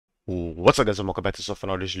What's up guys, and welcome back to Software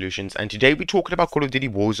Knowledge Solutions, and today we're talking about Call of Duty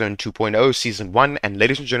Warzone 2.0 Season 1, and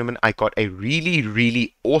ladies and gentlemen, I got a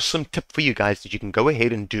really awesome tip for you guys that you can go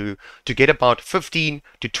ahead and do to get about 15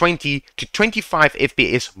 to 20 to 25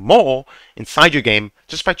 FPS more inside your game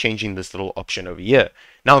just by changing this little option over here.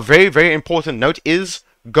 Now, very important note is,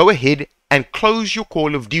 go ahead and close your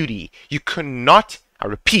Call of Duty. You cannot, I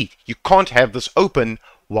repeat, you can't have this open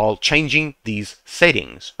while changing these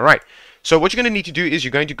settings. Alright, so what you're going to need to do is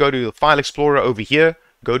you're going to go to the File Explorer over here,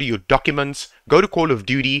 go to your Documents, go to Call of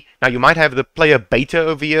Duty. Now you might have the player beta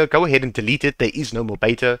over here, go ahead and delete it, there is no more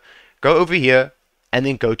beta. Go over here and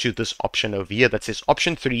then go to this option over here that says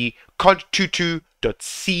Option 3,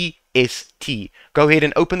 COD22.CST. Go ahead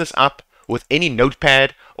and open this up with any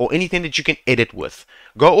notepad or anything that you can edit with.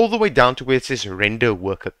 Go all the way down to where it says Render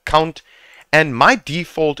Worker Count. And my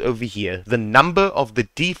default over here, the number of the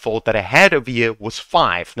default that I had over here was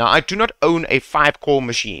 5. Now, I do not own a 5-core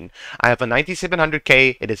machine. I have a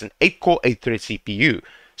 9700K. It is an 8-core, 8-thread CPU.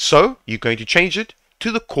 So, you're going to change it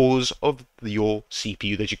to the cores of your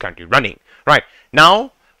CPU that you're currently running. Right.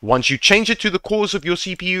 Now, once you change it to the cores of your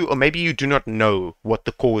CPU, or maybe you do not know what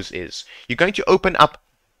the cores is, you're going to open up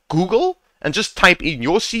Google and just type in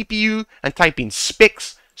your CPU and type in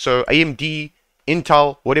specs. So, AMD,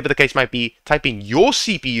 Intel, whatever the case might be, type in your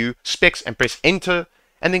CPU specs and press enter,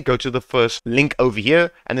 and then go to the first link over here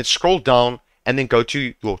and then scroll down and then go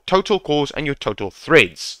to your total cores and your total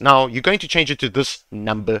threads. Now you're going to change it to this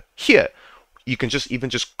number here. You can even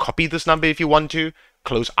just copy this number if you want to,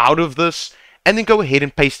 close out of this, and then go ahead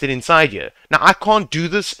and paste it inside here. Now I can't do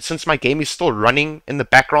this since my game is still running in the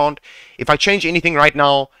background. If I change anything right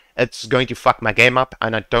now, it's going to fuck my game up,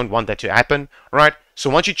 and I don't want that to happen. Right? So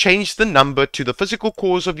once you change the number to the physical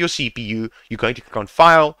cores of your CPU, you're going to click on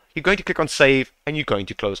File, you're going to click on Save, and you're going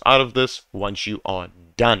to close out of this once you are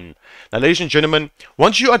done. Now, ladies and gentlemen,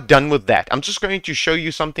 once you are done with that, I'm just going to show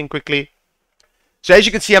you something quickly. So as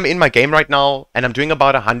you can see, I'm in my game right now, and I'm doing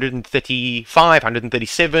about 135,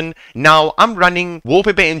 137. Now, I'm running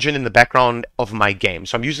Wallpaper Engine in the background of my game.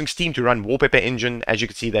 So I'm using Steam to run Wallpaper Engine, as you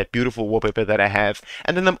can see, that beautiful wallpaper that I have.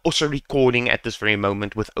 And then I'm also recording at this very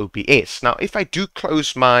moment with OBS. Now, if I do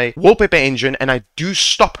close my Wallpaper Engine and I do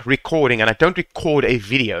stop recording and I don't record a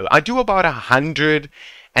video, I do about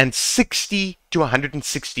 160 to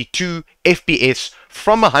 162 FPS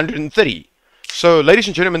from 130. So, ladies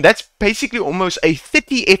and gentlemen, that's basically almost a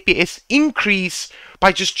 30 FPS increase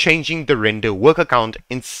by just changing the render worker count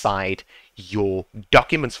inside your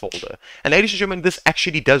documents folder. And ladies and gentlemen, this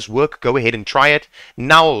actually does work. Go ahead and try it.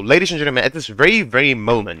 Now, ladies and gentlemen, at this very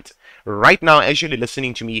moment, right now, as you're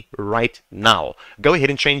listening to me right now, go ahead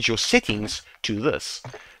and change your settings to this.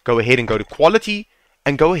 Go ahead and go to Quality,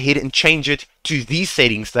 and go ahead and change it to these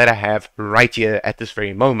settings that I have right here at this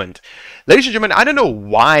very moment. Ladies and gentlemen, I don't know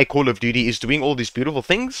why Call of Duty is doing all these beautiful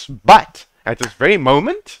things, but at this very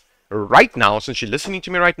moment, right now, since you're listening to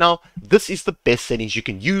me right now, this is the best settings you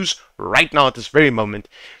can use right now at this very moment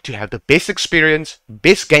to have the best experience,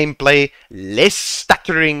 best gameplay, less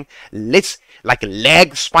stuttering, less like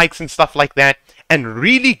lag spikes and stuff like that, and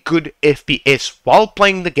really good FPS while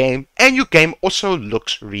playing the game, and your game also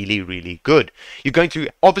looks really good. You're going to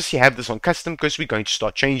obviously have this on custom because we're going to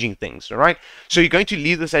start changing things, alright? So you're going to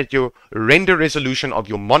leave this at your render resolution of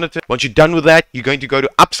your monitor. Once you're done with that, you're going to go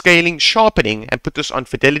to upscaling, sharpening, and put this on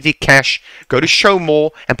fidelity cache. Go to show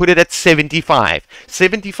more and put it at 75.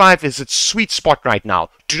 75 is its sweet spot right now.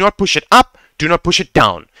 Do not push it up, do not push it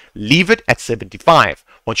down. Leave it at 75.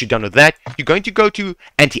 Once you're done with that, you're going to go to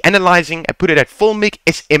anti-analyzing and put it at Filmic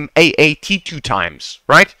SMAAT 2 times,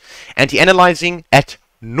 right? Anti-analyzing at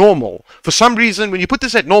normal. For some reason, when you put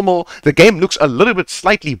this at normal, the game looks a little bit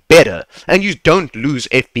slightly better, and you don't lose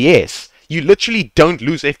FPS. You literally don't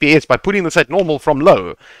lose FPS by putting this at normal from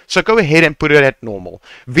low. So go ahead and put it at normal.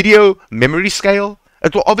 Video memory scale.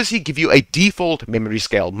 It will obviously give you a default memory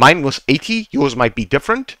scale. Mine was 80, yours might be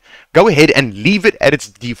different. Go ahead and leave it at its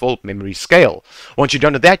default memory scale. Once you're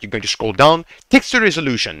done with that, you're going to scroll down. Texture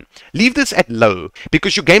resolution. Leave this at low,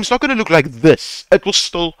 because your game's not going to look like this. It will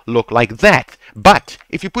still look like that. But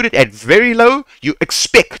if you put it at very low, you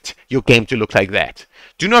expect your game to look like that.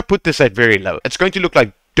 Do not put this at very low. It's going to look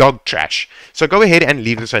like dog trash. So go ahead and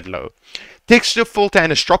leave this at low. Texture filter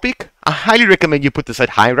anisotropic. I highly recommend you put this at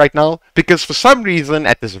high right now, because for some reason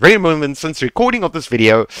at this very moment, since recording of this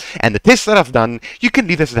video and the tests that I've done, you can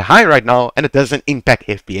leave this at high right now and it doesn't impact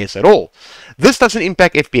FPS at all. This doesn't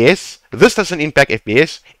impact FPS, this doesn't impact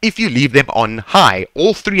FPS if you leave them on high.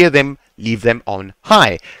 All three of them, leave them on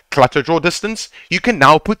high. Clutter draw distance, you can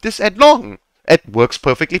now put this at long. It works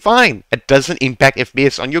perfectly fine. It doesn't impact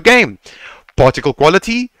FPS on your game. Particle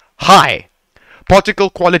quality, high. Particle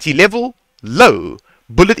quality level, low.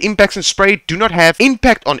 Bullet impacts and spray do not have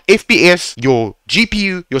impact on FPS, your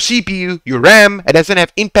GPU, your CPU, your RAM. It doesn't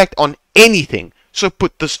have impact on anything. So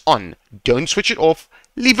put this on. Don't switch it off.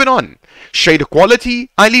 Leave it on. Shader quality,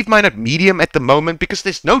 I leave mine at medium at the moment because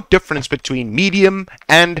there's no difference between medium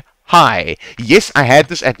and high. Yes, I had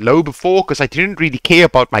this at low before because I didn't really care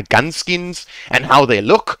about my gun skins and how they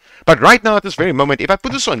look. But right now, at this very moment, if I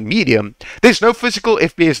put this on medium, there's no physical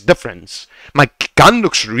FPS difference. My gun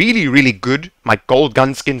looks really, really good. My gold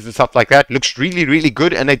gun skins and stuff like that looks really, really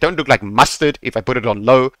good. And they don't look like mustard if I put it on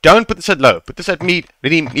low. Don't put this at low. Put this at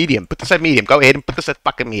medium. Put this at medium. Go ahead and put this at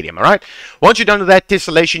fucking medium, alright? Once you're done with that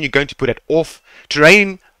tessellation, you're going to put it off.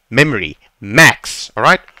 Terrain, memory, max,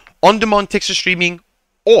 alright? On-demand texture streaming,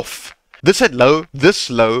 off. This at low,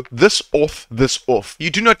 this off, this off.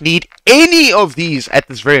 You do not need any of these at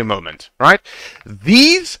this very moment, right?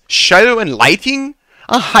 These, shadow and lighting,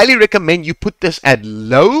 I highly recommend you put this at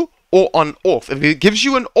low or on off. If it gives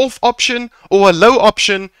you an off option or a low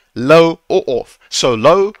option, low or off. So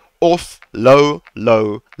low, off, low,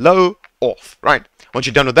 low, low, off, right? Once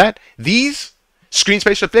you're done with that, these screen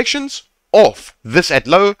space reflections, off. This at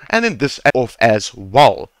low and then this at off as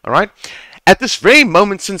well, all right? At this very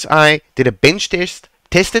moment, since I did a bench test,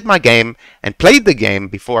 tested my game, and played the game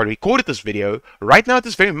before I recorded this video, right now at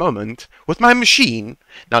this very moment, with my machine,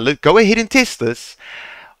 now let's go ahead and test this,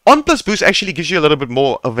 On plus Boost actually gives you a little bit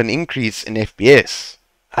more of an increase in FPS.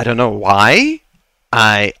 I don't know why.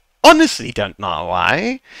 I honestly don't know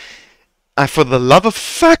why. I, for the love of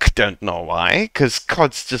fuck, don't know why, because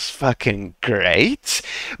COD's just fucking great.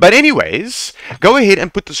 But anyways, go ahead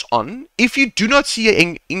and put this on. If you do not see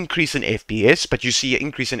an increase in FPS, but you see an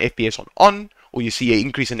increase in FPS on, or you see an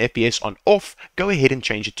increase in FPS on off, go ahead and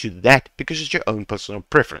change it to that, because it's your own personal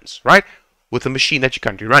preference, right? With the machine that you're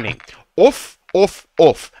currently running. Off, off,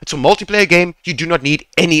 off. It's a multiplayer game. You do not need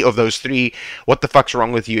any of those three. What the fuck's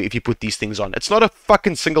wrong with you if you put these things on? It's not a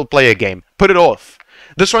fucking single player game. Put it off.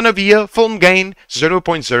 This one over here, film gain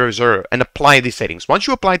 0.00, and apply these settings. Once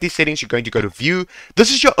you apply these settings, you're going to go to view.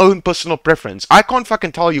 This is your own personal preference. I can't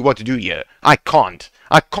fucking tell you what to do here. I can't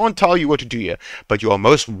tell you what to do here. But you are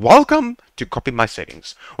most welcome to copy my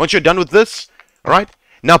settings. Once you're done with this, alright?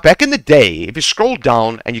 Now back in the day, if you scroll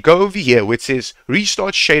down and you go over here where it says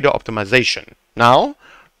restart shader optimization. Now,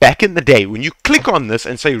 back in the day, when you click on this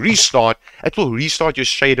and say restart, it will restart your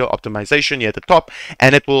shader optimization here at the top,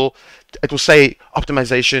 and it will say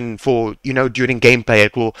optimization for, you know, during gameplay.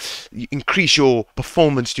 It will increase your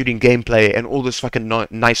performance during gameplay and all this fucking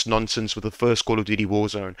nice nonsense with the first Call of Duty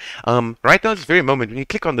Warzone. Right now, at this very moment, when you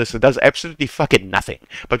click on this, it does absolutely fucking nothing.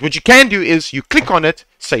 But what you can do is you click on it,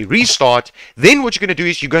 say restart, then what you're going to do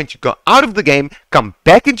is you're going to go out of the game, come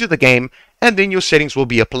back into the game, and then your settings will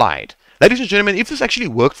be applied. Ladies and gentlemen, if this actually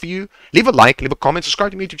worked for you, leave a like, leave a comment,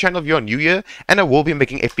 subscribe to my YouTube channel if you're new here, and I will be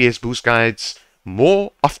making FPS boost guides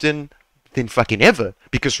more often than fucking ever,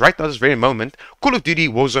 because right now, this very moment, Call of Duty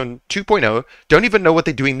Warzone 2.0 don't even know what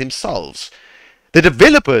they're doing themselves. The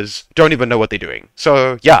developers don't even know what they're doing.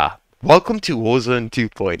 So, yeah, welcome to Warzone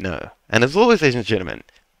 2.0. And as always, ladies and gentlemen,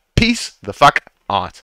 peace the fuck out.